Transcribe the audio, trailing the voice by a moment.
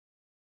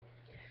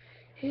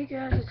Hey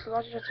guys, it's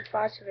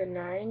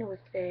Logic579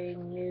 with a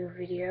new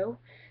video.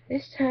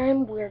 This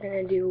time we're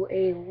gonna do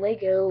a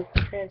Lego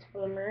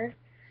Transformer,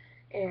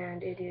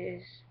 and it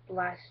is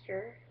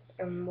Blaster,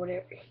 and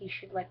whatever he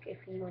should like if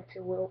he went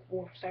to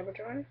Wolf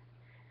Cybertron.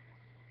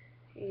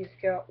 He's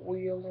got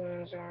wheels on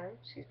his arms.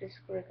 He's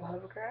basically like a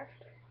hovercraft.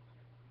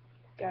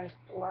 Got his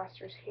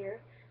blasters here,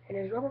 and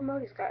his rubber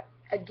mode has got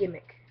a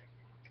gimmick.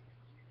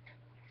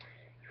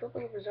 You flip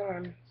up his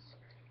arms,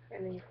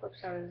 and then he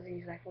flips out of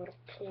these like little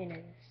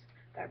cannons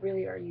that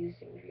really are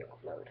used in vehicle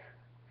mode.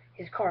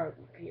 His car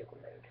vehicle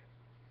mode.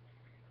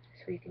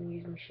 So you can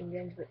use machine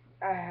guns, but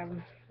I have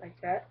them like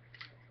that.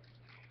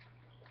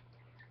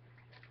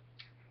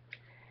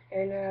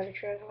 And to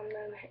transform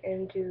them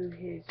into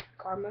his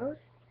car mode,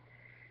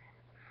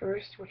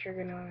 first what you're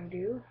going to want to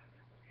do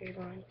is you're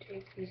going to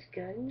take these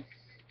guns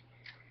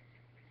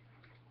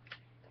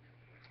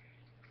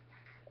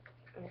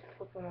and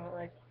flip them out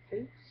like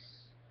this.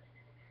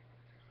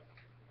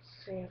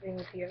 Same thing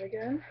with the other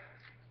gun.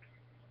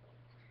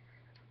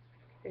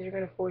 Is you're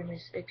going to form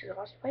his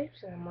exhaust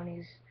pipes, and when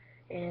he's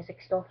in his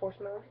expel force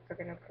mode, they're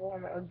going to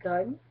form a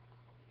gun,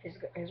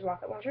 his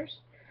rocket launchers.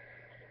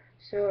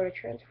 So to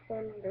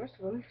transform the rest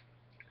of them,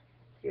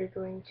 you're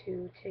going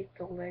to take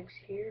the legs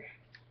here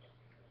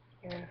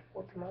and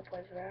fold them up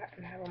like that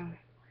and have them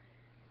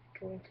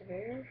go into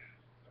there.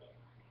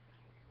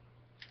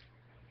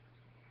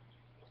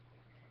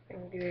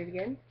 And do it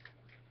again.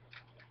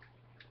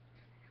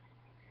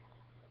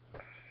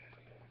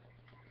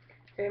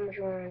 Then what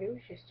you want to do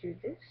is just do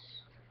this.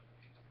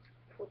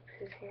 Flip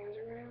his hands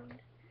around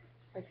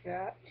like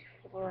that.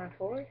 Flip around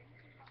forward.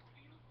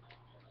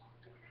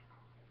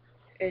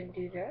 And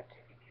do that.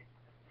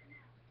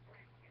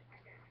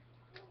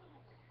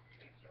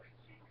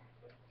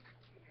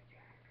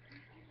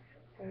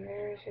 And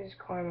there's his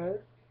car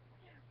mode.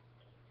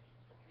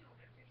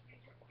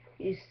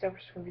 He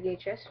suffers from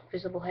VHS,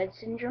 visible head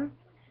syndrome,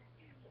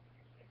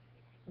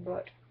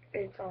 but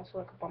it's also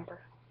like a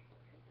bumper.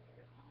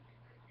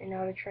 And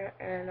now to try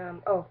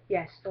oh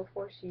yes, still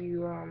force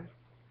you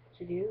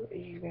to do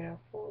is you're gonna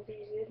fold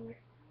these in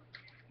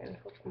and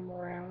flip them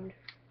around.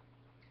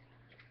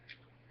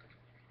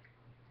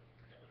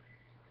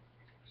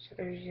 So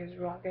there's his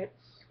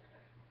rockets.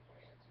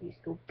 These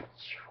go.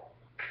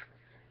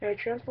 Now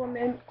transform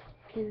them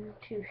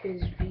into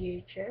his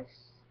VHS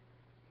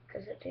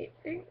cassette tape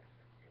thing.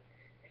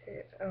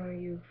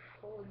 You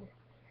fold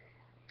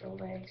the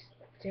legs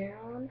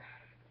down.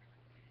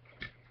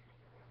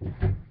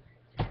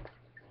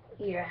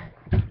 Yeah.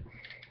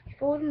 You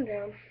fold them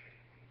down.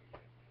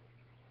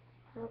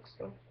 Like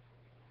so.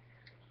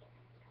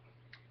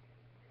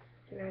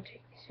 Now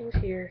take these things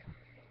here,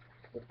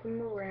 flip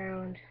them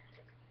around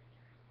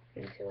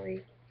until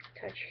they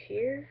touch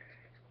here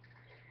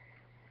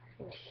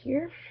and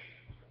here.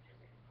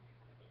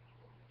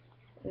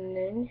 And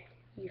then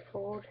you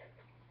fold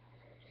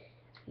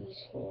these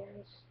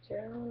hands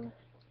down,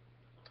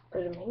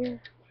 put them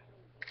here.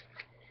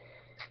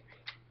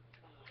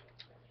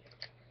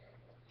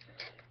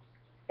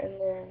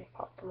 And then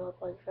pop them up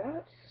like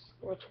that,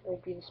 which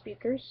will be the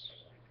speakers.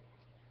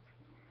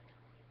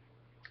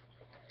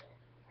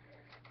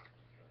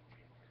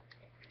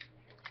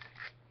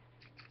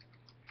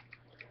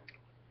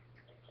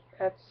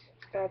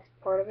 That's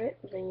part of it.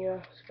 Then you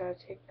also gotta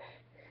take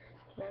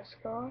the mask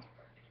off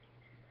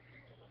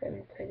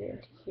and put it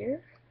into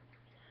here.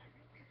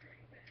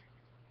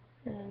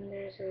 And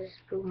there's his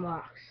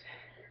boombox.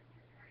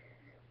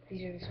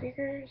 These are the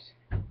speakers,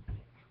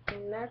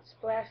 and that's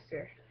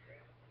Blaster.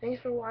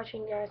 Thanks for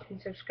watching, guys,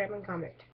 and subscribe and comment.